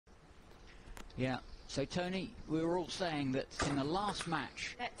Yeah. So, Tony, we were all saying that in the last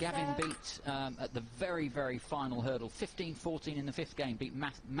match, Gavin beat, at the very, very final hurdle, 15-14 in the 5th game, beat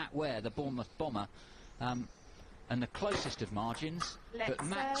Matt Ware, the Bournemouth bomber, and the closest of margins. But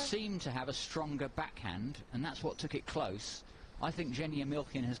Matt seemed to have a stronger backhand, and that's what took it close. I think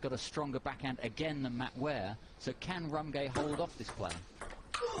Genia-Milchin has got a stronger backhand again than Matt Ware. So can Rumgay hold off this player?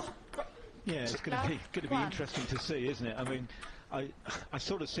 Yeah, it's going to be interesting to see, isn't it? I mean, I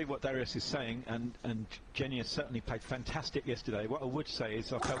sort of see what Darius is saying, and Genia certainly played fantastic yesterday. What I would say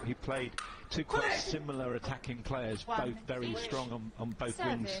is I felt he played two quite similar attacking players, both very strong on both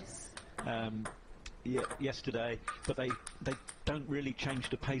wings yesterday, but they don't really change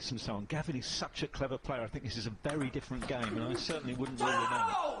the pace and so on. Gavin is such a clever player. I think this is a very different game, and I certainly wouldn't rule him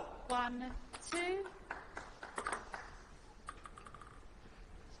out. 1, 2.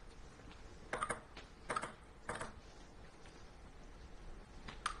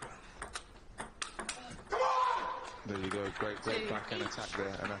 There you go, great backhand attack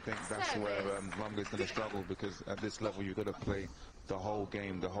there, and I think that's where Rumgay's going to struggle, because at this level you've got to play the whole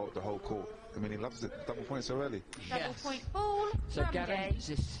game, the whole court. I mean, he loves it. Double point so early. Double point ball. So Gavin's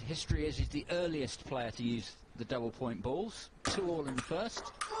history is he's the earliest player to use the double point balls. 2 all in the first.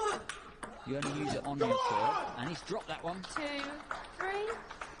 You only use it on your third, and he's dropped that one. 2, 3.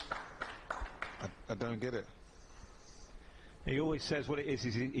 I don't get it. He always says what it is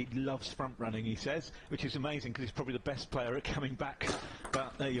he loves front running, he says, which is amazing because he's probably the best player at coming back.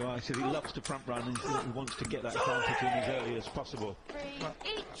 But there you are, he says he loves to front run and he wants to get that advantage in as early as possible. Well,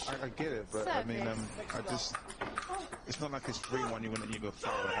 I get it, but I mean, it's not like it's 3-1, you win and you go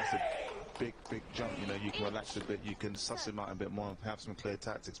foul. That's a big jump, you know, you can relax a bit, you can suss him out a bit more, have some clear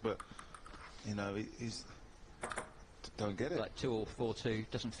tactics, but, you know, he's... Don't get it. Like 2 or 4-2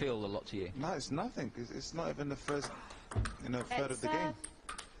 doesn't feel a lot to you. No, it's nothing. It's not even the first, you know, third of the game.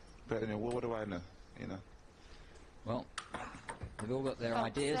 But you know, what do I know? You know. Well, they've all got their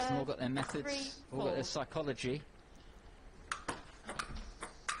ideas, they've all got their methods, all got their psychology.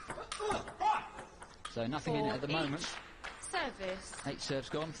 So nothing in it at the moment. Service. 8 serves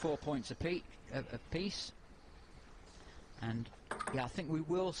gone, 4 points apiece. And yeah, I think we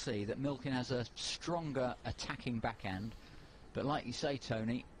will see that Milchin has a stronger attacking backhand. But like you say,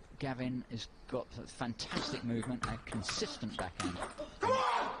 Tony, Gavin has got fantastic movement and consistent backhand.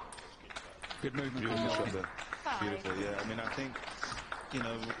 Good movement from Milchin. Beautiful, yeah. I mean, I think, you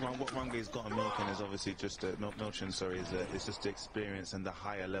know, what Rumgay's got on Milchin is obviously just Milchin, sorry, is just the experience and the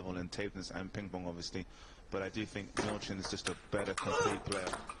higher level in table tennis and ping pong, obviously. But I do think Milchin is just a better complete player.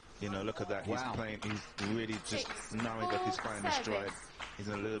 You know, look at that. He's playing. He's really just knowing that he's finding the stride. He's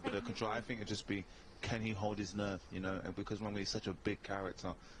in a little bit of control. I think it'd just be, can he hold his nerve? You know, and because Rumgay is such a big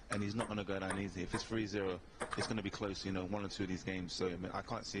character, and he's not going to go down easy. If it's 3-0, it's going to be close. You know, 1 or 2 of these games. So I mean, I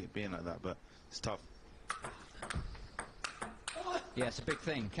can't see it being like that, but it's tough. Yeah, it's a big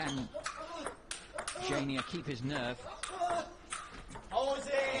thing. Can Genia keep his nerve?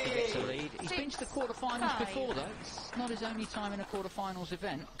 He gets a lead. He's been to the quarterfinals before, though. It's not his only time in a quarterfinals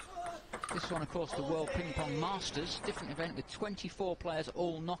event. This one, of course, the World Ping Pong Masters. Different event with 24 players,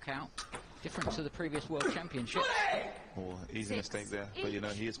 all knockout. Different to the previous World Championship. Oh, easy mistake there. But, you know,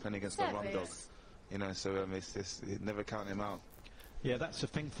 he is playing against the Rum Dog. You know, so it's never count him out. Yeah, that's the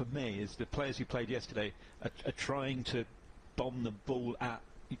thing for me, is the players who played yesterday are trying to bomb the ball at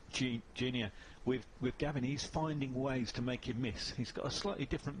Genia. With Gavin, he's finding ways to make him miss. He's got a slightly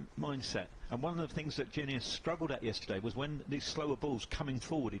different mindset. And one of the things that Genia struggled at yesterday was when these slower balls coming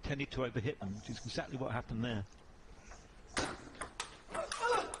forward, he tended to overhit them, which is exactly what happened there.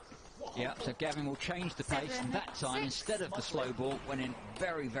 Yeah, so Gavin will change the pace, and that time, instead of the slow ball, went in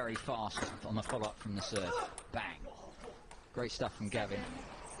very, very fast on the follow-up from the serve. Bang. Great stuff from Gavin.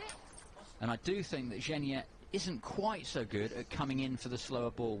 And I do think that Genia isn't quite so good at coming in for the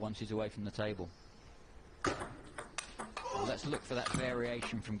slower ball once he's away from the table. Well, let's look for that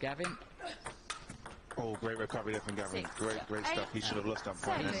variation from Gavin. Oh, great recovery there from Gavin. Great stuff. He should have lost that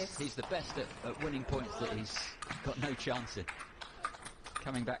point. He's the best at winning points that he's got no chance in.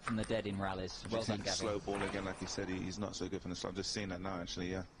 Coming back from the dead in rallies. Well done, Gavin. Slow ball again, like you said, he's not so good from the start. I'm just seeing that now,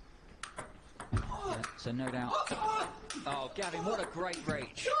 actually, yeah. So no doubt. Oh, Gavin, what a great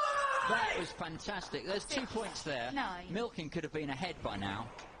reach. That was fantastic. There's 2 points there. Milchin could have been ahead by now,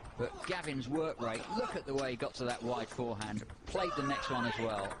 but Gavin's work rate, look at the way he got to that wide forehand. Played the next one as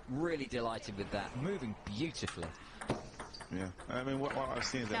well. Really delighted with that. Moving beautifully. Yeah, I mean, what I've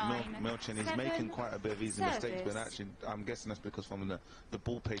seen is that Milchin is making quite a bit of easy mistakes, but actually, I'm guessing that's because from the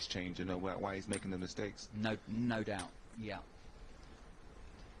ball pace change, you know, why he's making the mistakes. No doubt, yeah.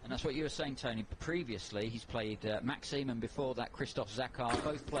 And that's what you were saying, Tony. Previously, he's played Maxime, and before that, Christoph Zakar,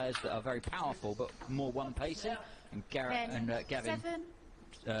 both players that are very powerful, but more one-pacing. And Gavin,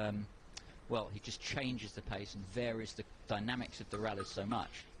 well, he just changes the pace and varies the dynamics of the rallies so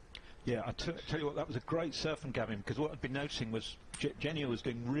much. Yeah, tell you what, that was a great serve from Gavin, because what I'd been noticing was Genia was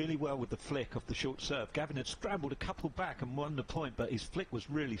doing really well with the flick of the short serve. Gavin had scrambled a couple back and won the point, but his flick was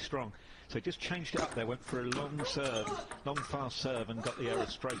really strong. So he just changed it up there, went for a long serve, long fast serve, and got the error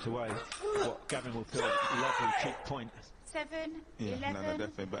straight away. What Gavin will feel a lovely cheap point. 7, Yeah, 11, no,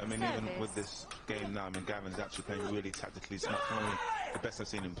 definitely. But I mean, even with this game now, I mean, Gavin's actually playing really tactically smart. Not only the best I've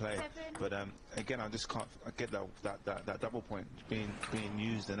seen him play, but again, I just can't get that double point being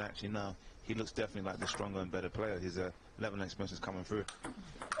used, and actually now he looks definitely like the stronger and better player. His level of experience is coming through.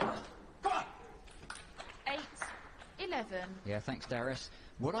 8, 11. Yeah, thanks, Darius.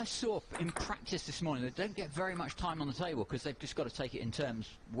 What I saw in practice this morning, they don't get very much time on the table because they've just got to take it in turns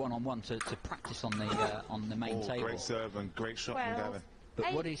one-on-one to practice on the main table. Great serve and great shot from Gavin.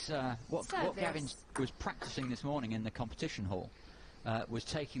 But what Gavin was practicing this morning in the competition hall was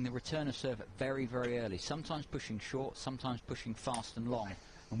taking the return of serve very, very early, sometimes pushing short, sometimes pushing fast and long.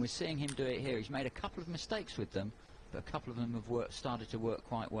 And we're seeing him do it here. He's made a couple of mistakes with them, but a couple of them have started to work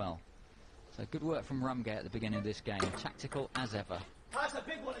quite well. So good work from Rumgay at the beginning of this game, tactical as ever. That's a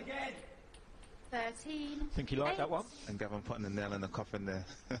big one again. 13. Think you like that one? And Gavin putting the nail in the coffin there.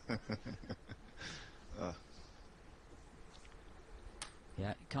 Yeah,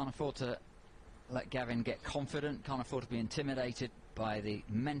 you can't afford to let Gavin get confident, can't afford to be intimidated by the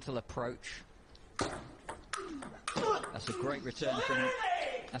mental approach. That's a great return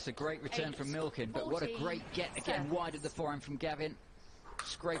from Milchin, but what a great get again wide of the forehand from Gavin.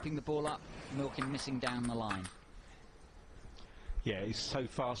 Scraping the ball up, Milchin missing down the line. Yeah, he's so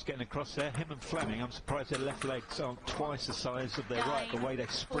fast getting across there. Him and Fleming, I'm surprised their left legs aren't twice the size of their right, the way they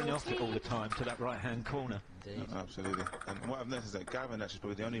spring off it all the time to that right-hand corner. Indeed. Absolutely. And what I've noticed is that Gavin actually is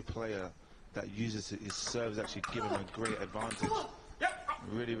probably the only player that uses his serves actually give him a great advantage.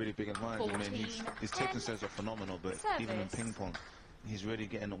 Really, really big advantage. I mean, his taking serves are phenomenal, but even in ping pong, he's really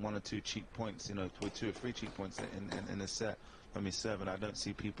getting 1 or 2 cheap points, you know, 2 or 3 cheap points in a set from his serve, and I don't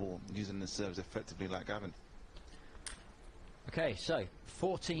see people using the serves effectively like Gavin. Okay, so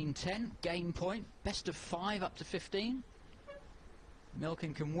 14-10, game point, best of 5 up to 15.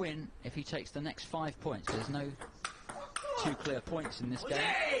 Milchin can win if he takes the next 5 points. There's no 2 clear points in this game.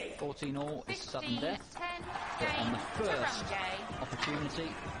 14 all is sudden death. 10, But on the first Rumgay.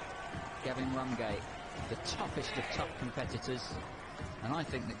 opportunity, Gavin Rumgay, the toughest of tough competitors. And I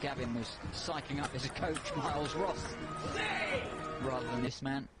think that Gavin was psyching up his coach, Miles Ross, rather than this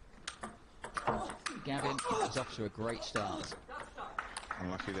man. Gavin is off to a great start.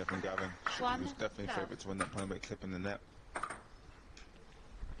 Unlucky there from Gavin. He was definitely favourite to win that point by clipping the net.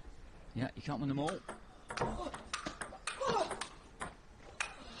 Yeah, you can't win them all.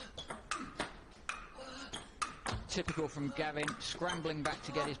 Typical from Gavin, scrambling back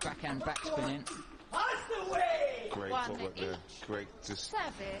to get his backhand backspin in. Great footwork there. Great just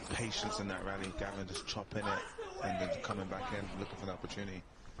patience in that rally. Gavin just chopping it and then coming back in, looking for the opportunity.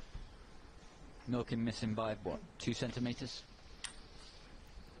 Milchin missing by, what, 2 centimetres?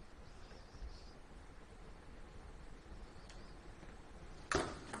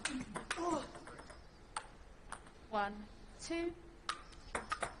 One, 2. I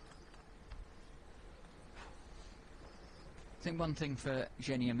think one thing for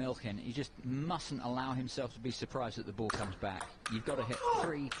Genia Milchin, he just mustn't allow himself to be surprised that the ball comes back. You've got to hit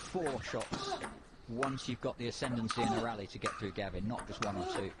 3, 4 shots once you've got the ascendancy in a rally to get through Gavin, not just 1 or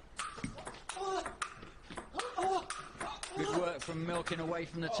 2. Good work from Milchin away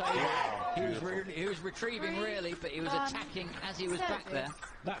from the table. He was retrieving really, but he was attacking as he was back there.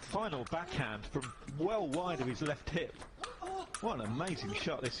 That final backhand from well wide of his left hip. What an amazing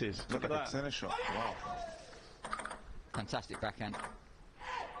shot this is. Look Look at at that that. centre shot. Wow. Fantastic backhand.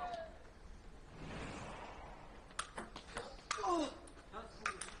 I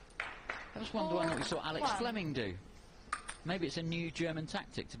just wonder what we saw Alex Fleming do. Maybe it's a new German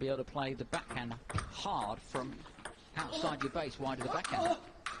tactic to be able to play the backhand hard from outside your base, wide of the backhand.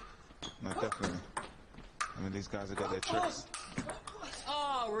 No, definitely. I mean, these guys have got their tricks.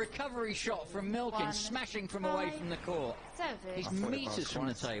 Oh, recovery shot from Milchin, smashing from away from the court. He's metres from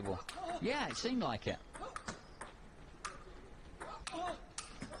the table. Yeah, it seemed like it.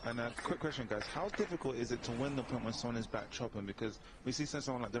 And a quick question, guys. How difficult is it to win the point when someone is back chopping? Because we see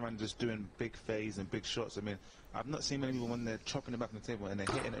someone like Duran just doing big fades and big shots. I mean, I've not seen many people when they're chopping it back on the table and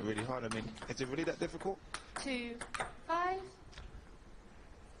they're hitting it really hard. I mean, is it really that difficult? 2, 5.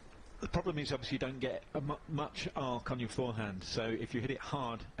 The problem is obviously you don't get much arc on your forehand, so if you hit it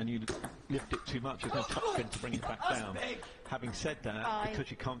hard and you lift it too much, there's no topspin to bring it back down. Having said that, because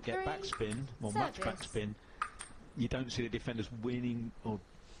you can't get backspin, or much backspin, you don't see the defenders winning or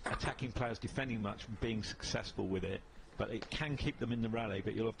attacking players defending much and being successful with it. But it can keep them in the rally,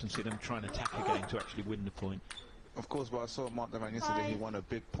 but you'll often see them try and attack again to actually win the point. Of course, but I saw Mark Devine yesterday. He won a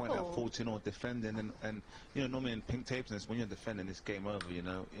big point at 14-0 defending, and you know, normally in pink tapes, when you're defending, it's game over. You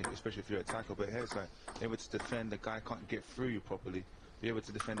know, especially if you're a attacker. But here it's like able to defend, the guy can't get through you properly. Be able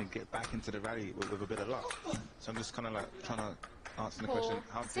to defend and get back into the rally with a bit of luck. So I'm just kind of like trying to answer the question: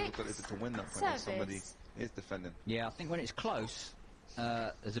 how difficult is it to win that point when somebody is defending? Yeah, I think when it's close,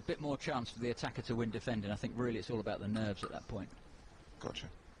 there's a bit more chance for the attacker to win defending. I think really it's all about the nerves at that point. Gotcha.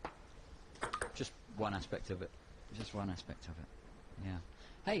 Just one aspect of it. Just one aspect of it, yeah.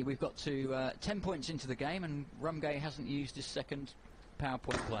 Hey, we've got to 10 points into the game, and Rumgay hasn't used his second power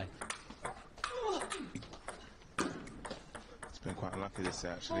point play. It's been quite unlucky this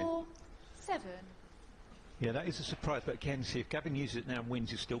year, actually. 4-7. Yeah, that is a surprise, but again, see, if Gavin uses it now and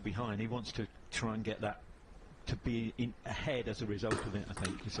wins, he's still behind. He wants to try and get that to be ahead as a result of it, I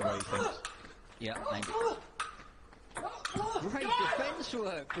think, is the way he thinks. Yeah, maybe. Great defence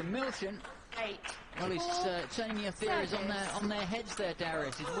work from Milchin. 8. Well, he's turning your theories on their heads there,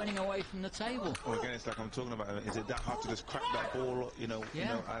 Darius. He's winning away from the table. Well, again, it's like I'm talking about. Is it that hard to just crack that ball? You know. Yeah. You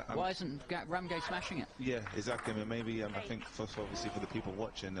know, why isn't Rumgay smashing it? Yeah, exactly. I mean, maybe I think obviously for the people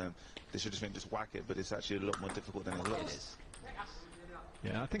watching, they should just whack it, but it's actually a lot more difficult than it looks. It is.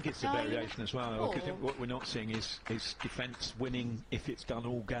 Yeah, I think it's a variation as well. Because what we're not seeing is defence winning if it's done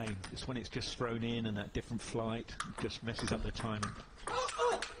all game. It's when it's just thrown in and that different flight just messes up the timing.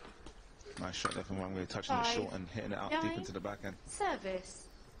 Nice shot there from Rumgay, touching it short and hitting it out deep into the back end. Service.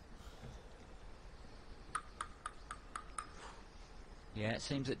 Yeah, it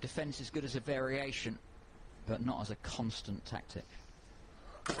seems that defence is good as a variation, but not as a constant tactic.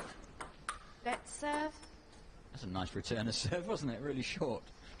 Let's serve. That's a nice return of serve, wasn't it? Really short.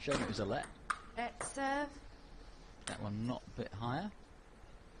 Showing it was a let. Let's serve. That one not a bit higher.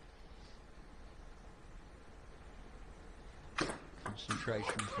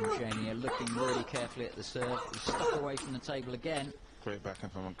 Concentration from Genia, looking really carefully at the serve. He's stuck away from the table again. Great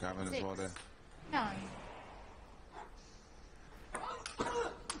backhand from Gavin as well there. 9.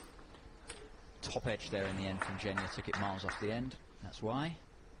 Top edge there in the end from Genia, took it miles off the end. That's why.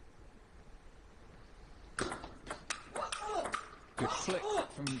 Good flick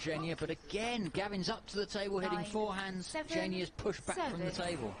from Genia, but again, Gavin's up to the table, hitting forehands. Genia's pushed back from the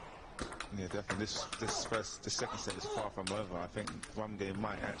table. Yeah, definitely. This second set is far from over. I think Rumgay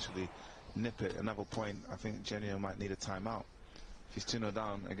might actually nip it. Another point, I think Genia might need a timeout. If he's 2-0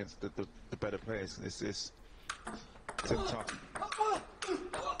 down against the better players, it's tough.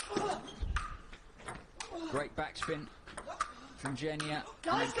 Great backspin from Genia,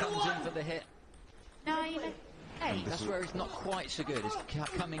 and then comes in for the hit. 9. 8. That's where he's not quite so good. He's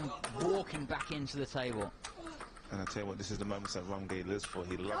walking back into the table. And I tell you what, this is the moments that Rumgay lives for.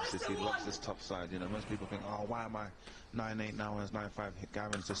 He loves this. He loves this top side. You know, most people think, oh, why am I 9-8 now when it's 9-5?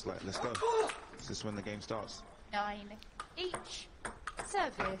 Gavin's just like, let's go. This is when the game starts. 9 each.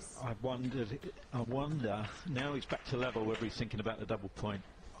 Service. I wonder, now he's back to level, whether he's thinking about the double point.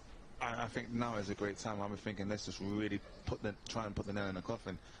 I think now is a great time. I'm thinking, let's just really try and put the nail in the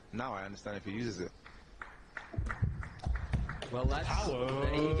coffin. Now I understand if he uses it. Well, there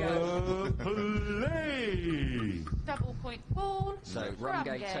you go. Play! Double point ball. So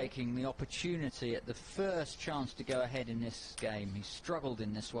Rumgay taking the opportunity at the first chance to go ahead in this game. He struggled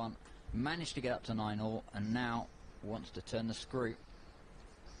in this one, managed to get up to 9-all, and now wants to turn the screw.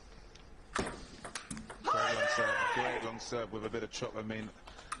 Great long serve with a bit of chop. I mean,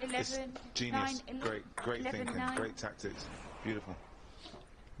 11, it's genius. 9, Great 11, thinking, 9. great tactics. Beautiful.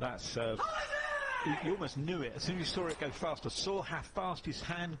 That's you almost knew it as soon as you saw it go fast. I saw how fast his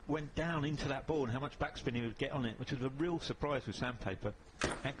hand went down into that ball and how much backspin he would get on it, which was a real surprise with sandpaper.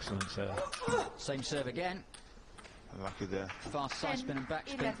 Excellent serve. Same serve again. Lucky there. Fast side spin and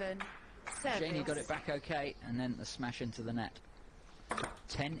backspin. 11. Genia got it back okay, and then the smash into the net.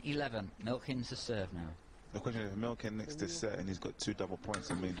 10-11. Milchin to serve now. The question is, if Milchin nicks this set and he's got 2 double points,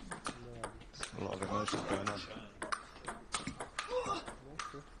 I mean, a lot of emotion going on.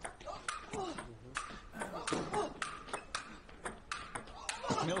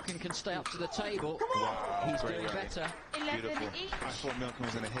 Milchin can stay up to the table. Wow, He's doing better. 11 Beautiful. each. I thought Milchin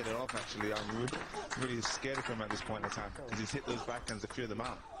was going to hit it off, actually. I'm really scared of him at this point in time, because he's hit those backhands, a few of them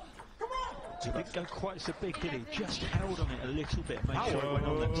out. He didn't go quite so big, did he? Just held on it a little bit, made sure it went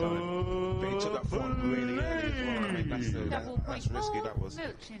on that time. But he took that forward really early as well. I mean, that's risky, that was.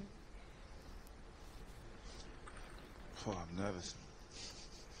 Milchin. Oh, I'm nervous.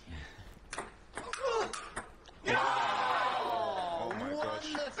 Oh, my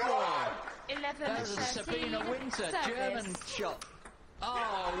gosh. wonderful! 11, That was a 13, Sabina Winter service. German shot.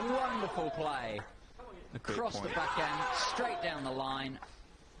 Oh, wonderful play. Across the point. backhand, straight down the line.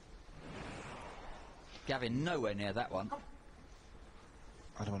 Gavin nowhere near that one.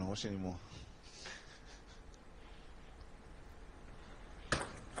 I don't want to watch it anymore.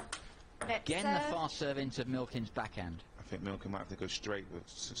 Again, the fast serve into Milchin's backhand. I think Milchin might have to go straight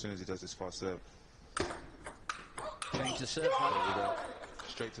as soon as he does this fast serve. Change the serve.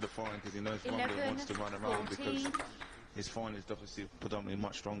 Straight to the forehand because he knows 11, Rumgay wants to run around 14. because his forehand is obviously predominantly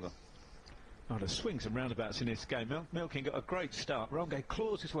much stronger. Oh, the swings and roundabouts in this game. Milchin got a great start. Rumgay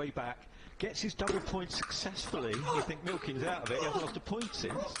claws his way back, gets his double point successfully. You think Milchin's out of it. He hasn't lost a point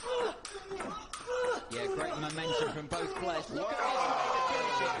since. Yeah, great momentum from both players. Look at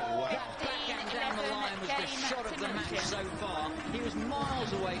this. That backhand down the line was the shot of the match so far. He was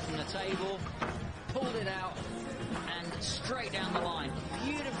miles away from the table, pulled it out, and straight down the line.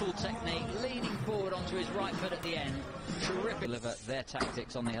 Beautiful technique, leaning forward onto his right foot at the end. Terrific. Deliver their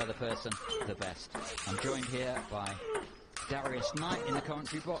tactics on the other person the best. I'm joined here by Darius Knight in the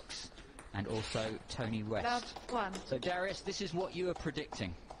commentary box and also Tony West. Love 1. So Darius, this is what you were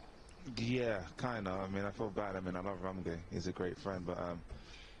predicting. Yeah, kind of. I mean, I feel bad. I mean, I love Rumgay. He's a great friend, but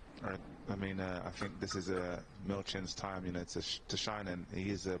I think this is Milchin's time, you know, to shine, and he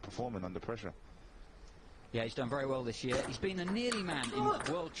is performing under pressure. Yeah, he's done very well this year. He's been the nearly man in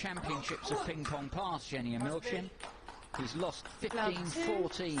World Championships of ping pong past, Genia Milchin. He's lost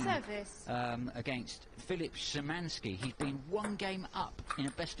 15-14 service. against Filip Szymanski. He's been one game up in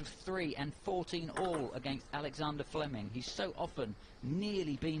a best of 3 and 14 all against Alexander Fleming. He's so often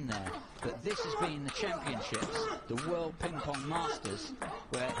nearly been there, but this has been the championships, the World Ping Pong Masters,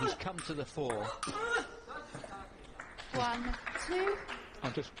 where he's come to the fore. 1, 2.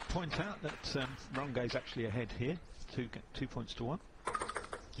 I'll just point out that Rumgay's actually ahead here, 2 points to 1.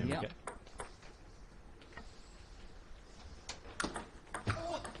 Here we go.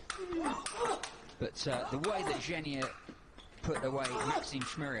 But the way that Genia put away Maxim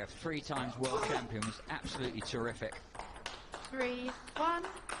Shmuryev, 3 times world champion, was absolutely terrific. 3, 1.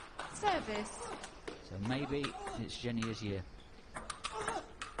 Service. So maybe it's Genia's year.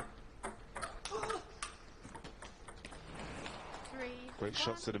 3. Great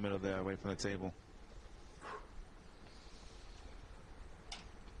shots to the middle there, away from the table.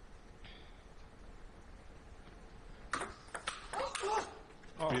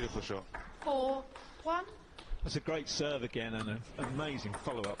 Beautiful shot. 4, 1. That's a great serve again and an amazing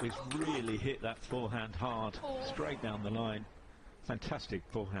follow-up. He's really hit that forehand hard, straight down the line. Fantastic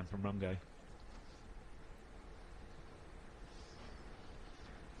forehand from Rumgay.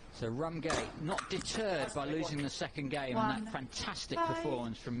 So Rumgay not deterred by losing the second game and that fantastic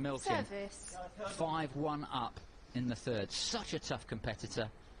performance from Milchin. Service. 5-1 up in the third. Such a tough competitor.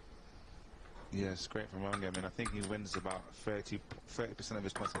 Yeah, it's great from Rumgay. I mean, I think he wins about 30% of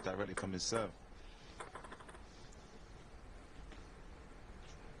his points directly from his serve.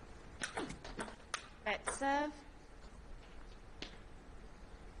 Let's serve.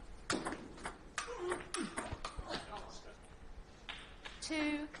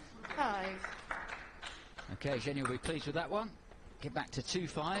 2, 5. Okay, Genia will be pleased with that one. Get back to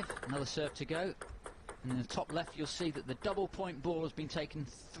 2-5. Another serve to go. And in the top left, you'll see that the double point ball has been taken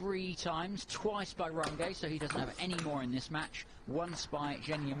 3 times, twice by Rumgay, so he doesn't have any more in this match. Once by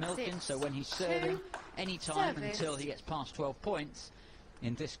Genia Milchin, 6, so when he's serving 2, any time service. until he gets past 12 points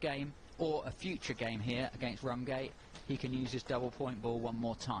in this game or a future game here against Rumgay, he can use his double point ball one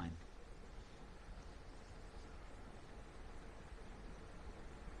more time.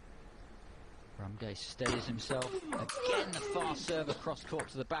 Rumgay steadies himself. Again, the fast serve across court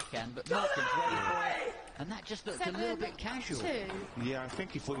to the backhand, but Milchin's ready for it. And that just looked a little bit casual. 2. Yeah, I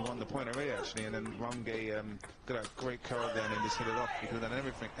think he thought he won the point already, actually, and then Rumgay got a great curl there and then just hit it off. He could have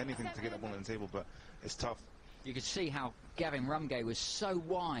done anything to get that ball on the table, but it's tough. You could see how Gavin Rumgay was so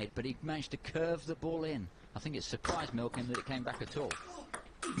wide, but he managed to curve the ball in. I think it surprised Milchin that it came back at all.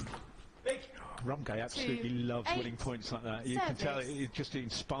 Rumgay absolutely 2, loves 8. winning points like that. You can tell Service. it just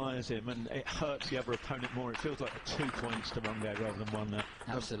inspires him, and it hurts the other opponent more. It feels like 2 points to Rumgay rather than 1 there.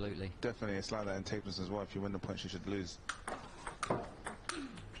 Absolutely. Definitely, it's like that in tables as well. If you win the points, you should lose. And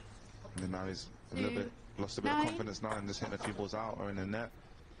then now he's a little bit lost a bit of 9. confidence now and just hitting a few balls out or in the net.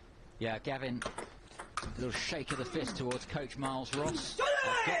 Yeah, Gavin, a little shake of the fist towards Coach Miles Ross.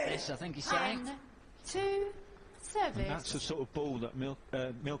 I've got this, I think he's saying. 1, 2. Service. And that's the sort of ball that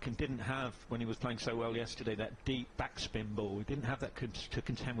Milchin didn't have when he was playing so well yesterday, that deep backspin ball. He didn't have that to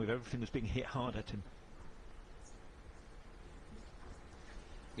contend with. Everything was being hit hard at him.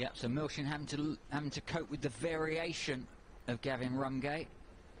 Yep, so Milchin having to cope with the variation of Gavin Rumgay.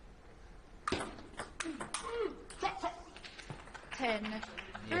 10,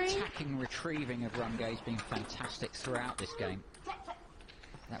 The 3. attacking retrieving of Rumgay has been fantastic throughout this game.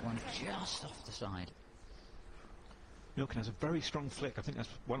 That one just off the side. Milchin has a very strong flick. I think that's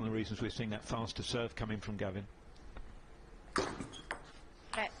one of the reasons we're seeing that faster serve coming from Gavin.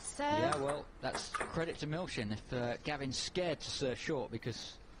 Let's serve. Yeah, well, that's credit to Milchin. If Gavin's scared to serve short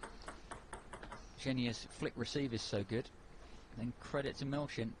because Genia's flick receive is so good, then credit to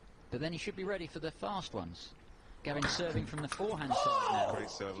Milchin. But then he should be ready for the fast ones. Gavin serving from the forehand side now. Great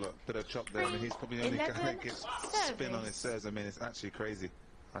serve, look, bit of chop there. I mean, he's probably the only guy that gets spin on his serves. I mean, it's actually crazy.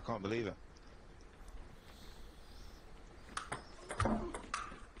 I can't believe it.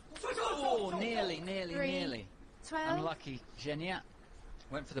 Oh, nearly. 12. Unlucky, Genia.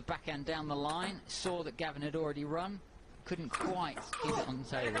 Went for the backhand down the line. Saw that Gavin had already run. Couldn't quite keep it on the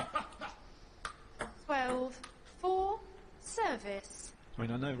table. 12, 4. Service. I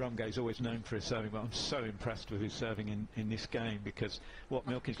mean, I know Rumgay's always known for his serving, but I'm so impressed with his serving in this game, because what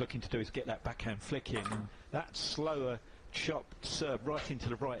Milchin's looking to do is get that backhand flick in, and that slower chopped serve right into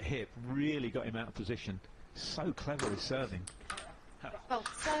the right hip really got him out of position. So clever his serving. Bolt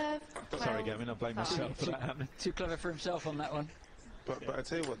serve. Sorry, Gavin, I blame myself for that happening. Too clever for himself on that one. But I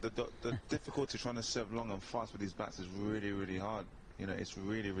tell you what, the difficulty trying to serve long and fast with these bats is really, really hard. You know, it's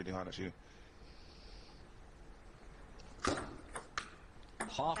really, really hard actually.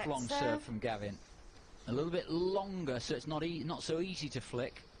 Half long serve from Gavin. A little bit longer, so it's not so easy to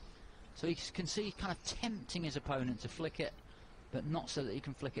flick. So you can see he's kind of tempting his opponent to flick it, but not so that he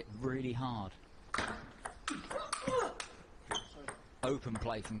can flick it really hard. Open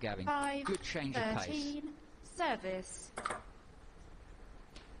play from Gavin. 5, Good change 13, of pace. Service.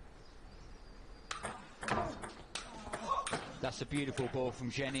 That's a beautiful ball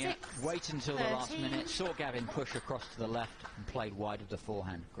from Genia. 6, Wait until the last 13. minute. Saw Gavin push across to the left and played wide of the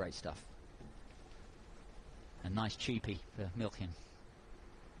forehand. Great stuff. A nice cheapie for Milchin.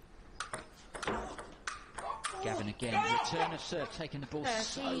 Gavin again. Return of serve, taking the ball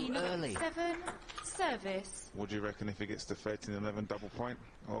 13, so early. 7. Service. What do you reckon if he gets to 13-11 double point,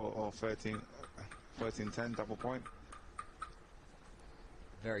 or 13-10 double point?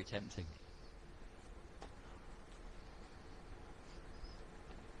 Very tempting.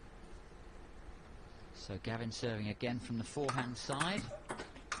 So Gavin serving again from the forehand side.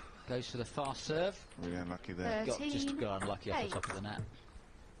 Goes for the fast serve. Really unlucky there. Just got unlucky off the 8. top of the net.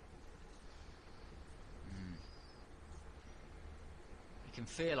 You can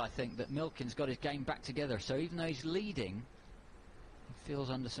feel, I think, that Milchin's got his game back together. So even though he's leading, he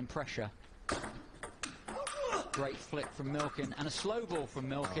feels under some pressure. Great flick from Milchin and a slow ball from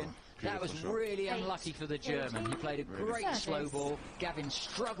Milchin. That was shot. really unlucky for the German. He played a great Service. slow ball. Gavin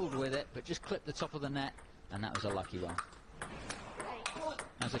struggled with it, but just clipped the top of the net, and that was a lucky one.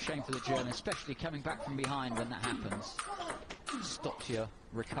 That's a shame for the German, especially coming back from behind when that happens. Stops your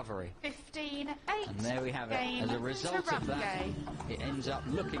recovery. 15, 8. And there we have it. Game As a result to of that, Rumgay. it ends up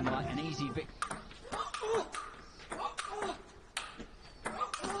looking like an easy victory.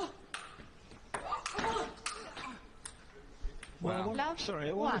 Well, Love, sorry,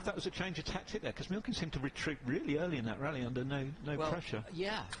 I wonder 1. if that was a change of tactic there, because Milchin seemed to retreat really early in that rally under no pressure.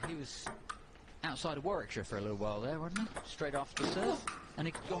 Yeah, he was outside of Warwickshire for a little while there, wasn't he? Straight after the serve. And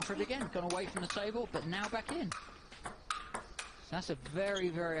he's gone for it again. Gone away from the table, but now back in. That's a very,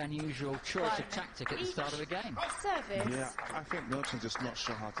 very unusual choice of tactic at the start of the game. Service. Yeah, I think Milchin's just not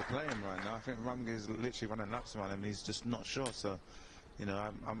sure how to play him right now. I think Rumgay's literally running laps around him, and he's just not sure. So, you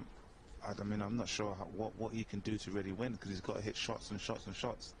know, I'm not sure what he can do to really win, because he's got to hit shots and shots and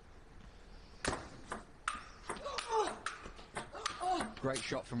shots. Great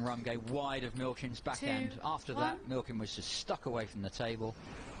shot from Rumgay, wide of Milchin's backhand. 2, After 1. that, Milchin was just stuck away from the table.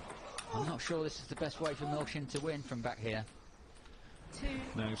 I'm not sure this is the best way for Milchin to win from back here. 2.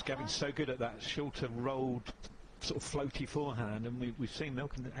 No, Gavin's so good at that shorter rolled sort of floaty forehand, and we've seen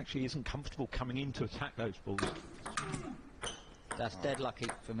Milchin that actually isn't comfortable coming in to attack those balls. That's dead lucky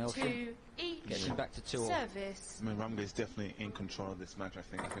for Milchin. 2 each. Gets him back to 2 all. Service. I mean, Rumgay's definitely in control of this match. I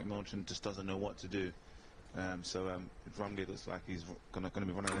think Milchin just doesn't know what to do. Rumgay looks like he's gonna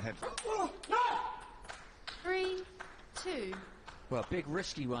be running ahead. 3, 2. Well, big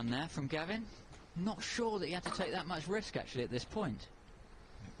risky one there from Gavin. Not sure that he had to take that much risk actually at this point.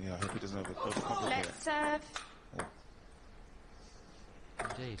 Yeah, I hope he doesn't overcomplicate. Let's serve.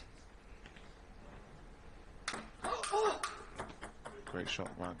 Indeed. Great shot,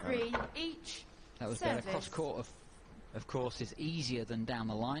 right? 3 each. That was better Service. cross court of of course, is easier than down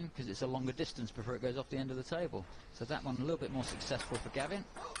the line because it's a longer distance before it goes off the end of the table. So that one a little bit more successful for Gavin.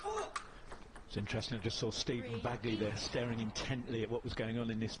 It's interesting, I just saw Stephen Bagley there staring intently at what was going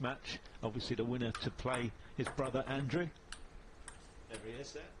on in this match. Obviously the winner to play his brother Andrew. There he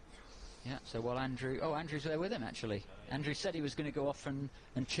is there. Yeah, so while Andrew's there with him actually. Andrew said he was going to go off and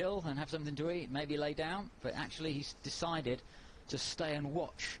chill and have something to eat, maybe lay down, but actually he's decided to stay and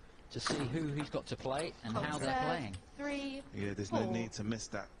watch to see who he's got to play and how they're playing. 3, Yeah, there's 4. no need to miss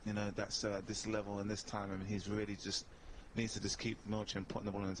that, you know, that's this level and this time. I mean, he's really just needs to just keep Milchin putting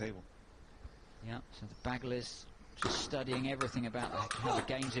the ball on the table. Yeah, so the Bagleys just studying everything about how the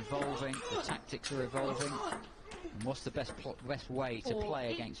game's evolving, the tactics are evolving, and what's the best way to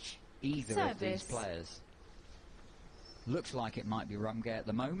play against either of these players. Looks like it might be Rumgay at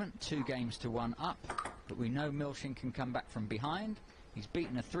the moment, 2-1 up, but we know Milchin can come back from behind. He's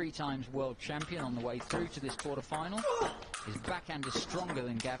beaten a 3-times world champion on the way through to this quarter-final. His backhand is stronger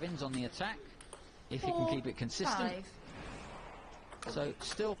than Gavin's on the attack, if he can keep it consistent. 5. So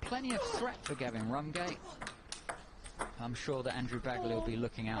still plenty of threat for Gavin Rumgay. I'm sure that Andrew Bagley will be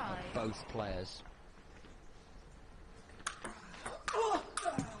looking out at both players.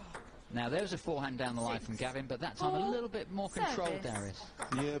 Now there's a forehand down the line from Gavin, but that time a little bit more controlled, Darius.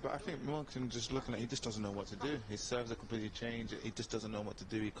 Yeah, but I think Milchin just looking at, he just doesn't know what to do. His serves are completely changed. He just doesn't know what to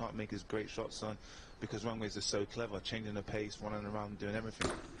do. He can't make his great shots on because Rumgay's is so clever, changing the pace, running around, doing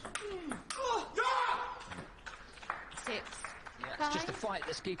everything. 6. Yeah, it's just a fight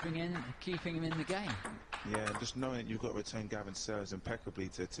that's keeping him in the game. Yeah, just knowing you've got to return Gavin's serves impeccably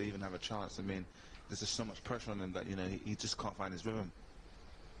to even have a chance. I mean, there's just so much pressure on him that, you know, he just can't find his rhythm.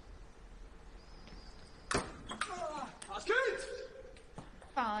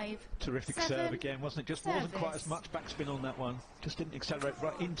 5. Terrific 7. serve again, wasn't it? Just wasn't quite Service. as much backspin on that one. Just didn't accelerate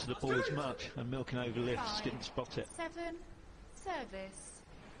right into the ball as much, and Milchin overlifts, 5. didn't spot it. 7. Service.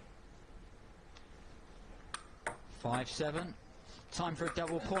 5-7. Time for a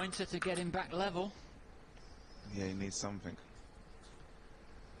double pointer to get him back level. Yeah, he needs something.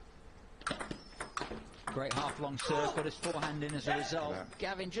 Great half-long serve, got his forehand in as a result. Yeah.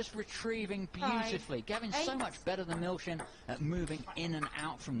 Gavin just retrieving beautifully. 5, Gavin's 8. so much better than Milchin at moving in and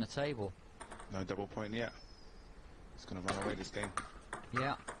out from the table. No double point yet. He's going to run away this game.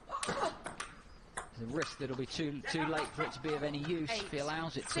 Yeah. There's a risk that it'll be too late for it to be of any use 8. if he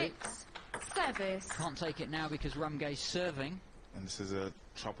allows it to. 6. Service. Can't take it now because Rumgay's serving. And this is a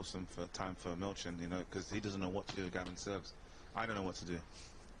troublesome time for Milchin, you know, because he doesn't know what to do with Gavin serves. I don't know what to do.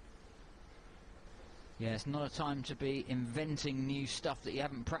 Yeah, it's not a time to be inventing new stuff that you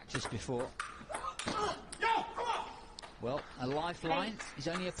haven't practiced before. Well, a lifeline. 8, He's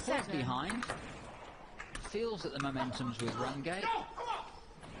only a point 7. behind. Feels that the momentum's with Rumgay.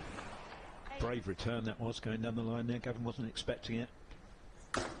 Brave return that was, going down the line there. Gavin wasn't expecting it.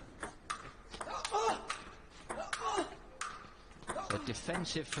 So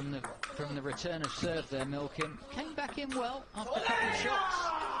defensive from the return of serve there, Milchin. Came back in well after a couple of shots,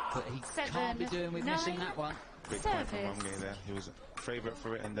 but he 7, can't be doing with 9. missing that one. Big point from Service. Rumgay there. He was a favourite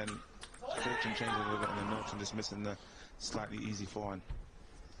for it, and then fortune changed a little bit, and then Milchin just missing the slightly easy forehand.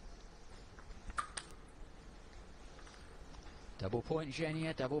 Double point,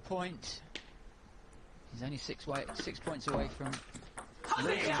 Genia, double point. He's only 6 points away from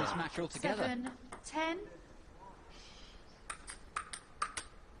losing this match altogether. 7. 10.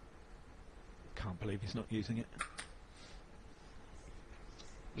 Can't believe he's not using it.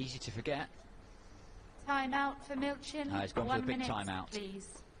 Easy to forget. Time out for Milchin. Ah, he's gone for 1 the big minute, timeout. please.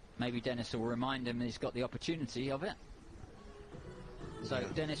 Maybe Dennis will remind him that he's got the opportunity of it. So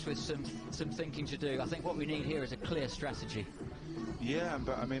Dennis with some thinking to do. I think what we need here is a clear strategy. Yeah,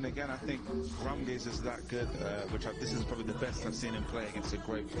 but I mean, again, I think Rumgay's is that good, this is probably the best I've seen him play against a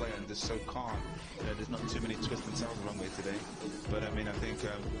great player and just so calm. You know, there's not too many twists and turns with Rumgay today. But I mean, I think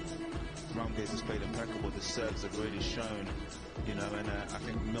Rumgay's has played impeccable. The serves have really shown, you know, and I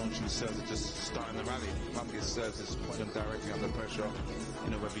think Milchin's serves are just starting the rally. Rumgay's serves is putting them directly under pressure. You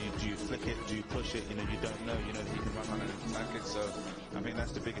know, whether do you flick it, do you push it, you know, you don't know, you know, that you can run on and attack it. So I think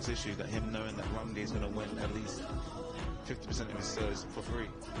that's the biggest issue, that him knowing that Rumgay's going to win at least 50% of his serves for free.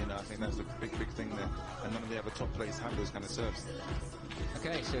 You know, I think that's the big thing there. And none of the other top players have those kind of serves.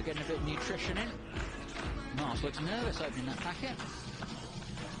 Okay, so we're getting a bit of nutrition in. Mars looks nervous opening that packet.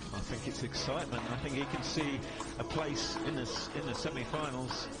 I think it's excitement. I think he can see a place in the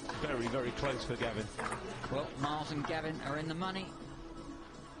semi-finals very, very close for Gavin. Well, Miles and Gavin are in the money.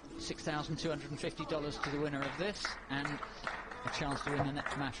 $6,250 to the winner of this, and a chance to win the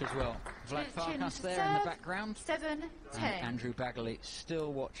next match as well. Vlad Milchin Farkas there in the serve. background. 7. 10. And Andrew Bagley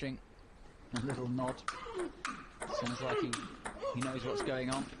still watching A little nod. Sounds like he knows what's going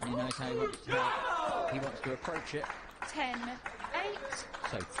on, and he knows how he wants to approach it. 10-8.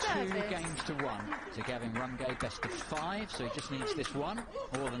 So 2 games to 1 to Gavin Rumgay, best of 5, so he just needs this one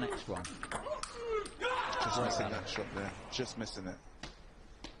or the next one. Just missing that shot there. Just missing it.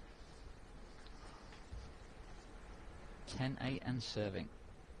 10-8 and serving.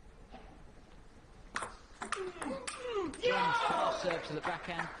 James fast serve to the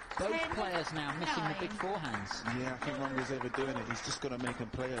backhand. Both players now missing the big forehands. Yeah, I think Rumgay's overdoing it. He's just got to make him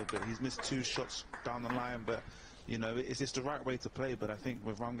play a bit. He's missed 2 shots down the line, but you know, it's just the right way to play. But I think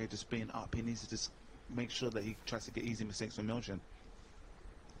with Rumgay just being up, he needs to just make sure that he tries to get easy mistakes from Milchin.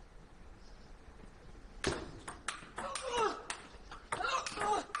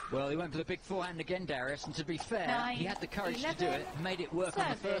 Well, he went for the big forehand again, Darius, and to be fair, 9, he had the courage 11, to do it, made it work on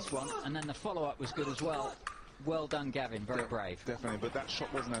the service. first one, and then the follow-up was good as well. Well done, Gavin, very brave. Definitely, but that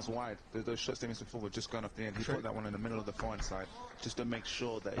shot wasn't as wide. Those shots they missed before were just going off the end. He put that one in the middle of the forehand side just to make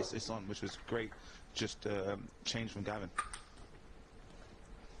sure that it's on, which was great. Just change from Gavin.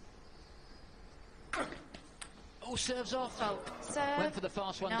 All serves off. Serve. Went for the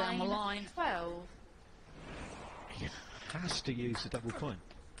fast one down the line. 12. He has to use the double point.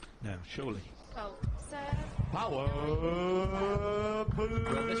 No, surely. Serve. Power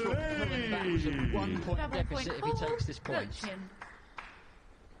Well, this will pull him back to 1 point Double deficit if he takes this point. Milchin.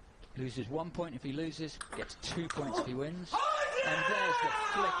 Loses 1 point if he loses, gets 2 points if he wins. And there's the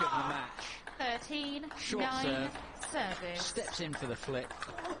flick of the match. 13, Short 9, serve. service. Steps in for the flick.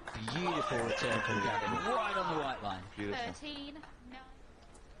 Beautiful return from Gavin, right on the white line. Beautiful. 13, 9.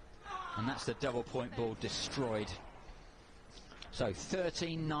 And that's the double point ball destroyed. So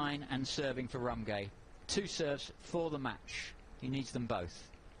 13-9 and serving for Rumgay. 2 serves for the match. He needs them both.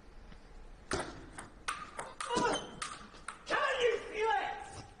 Can you feel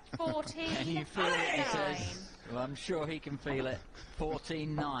it? 14, Can you feel it, he 9. says. Well, I'm sure he can feel it.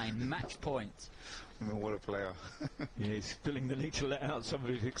 14-9, match point. I mean, what a player. Yeah, he's feeling the need to let out some of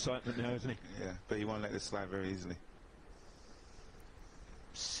his excitement now, isn't he? Yeah, but he won't let this slide very easily.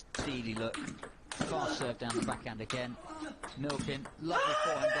 Steely look. Fast serve down the backhand again. Milchin, lovely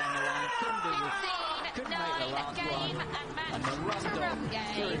forehand down the line. Couldn't make the last one. And the run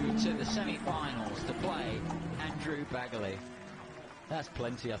through to the semi-finals to play Andrew Bagley. That's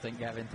plenty, I think, Gavin.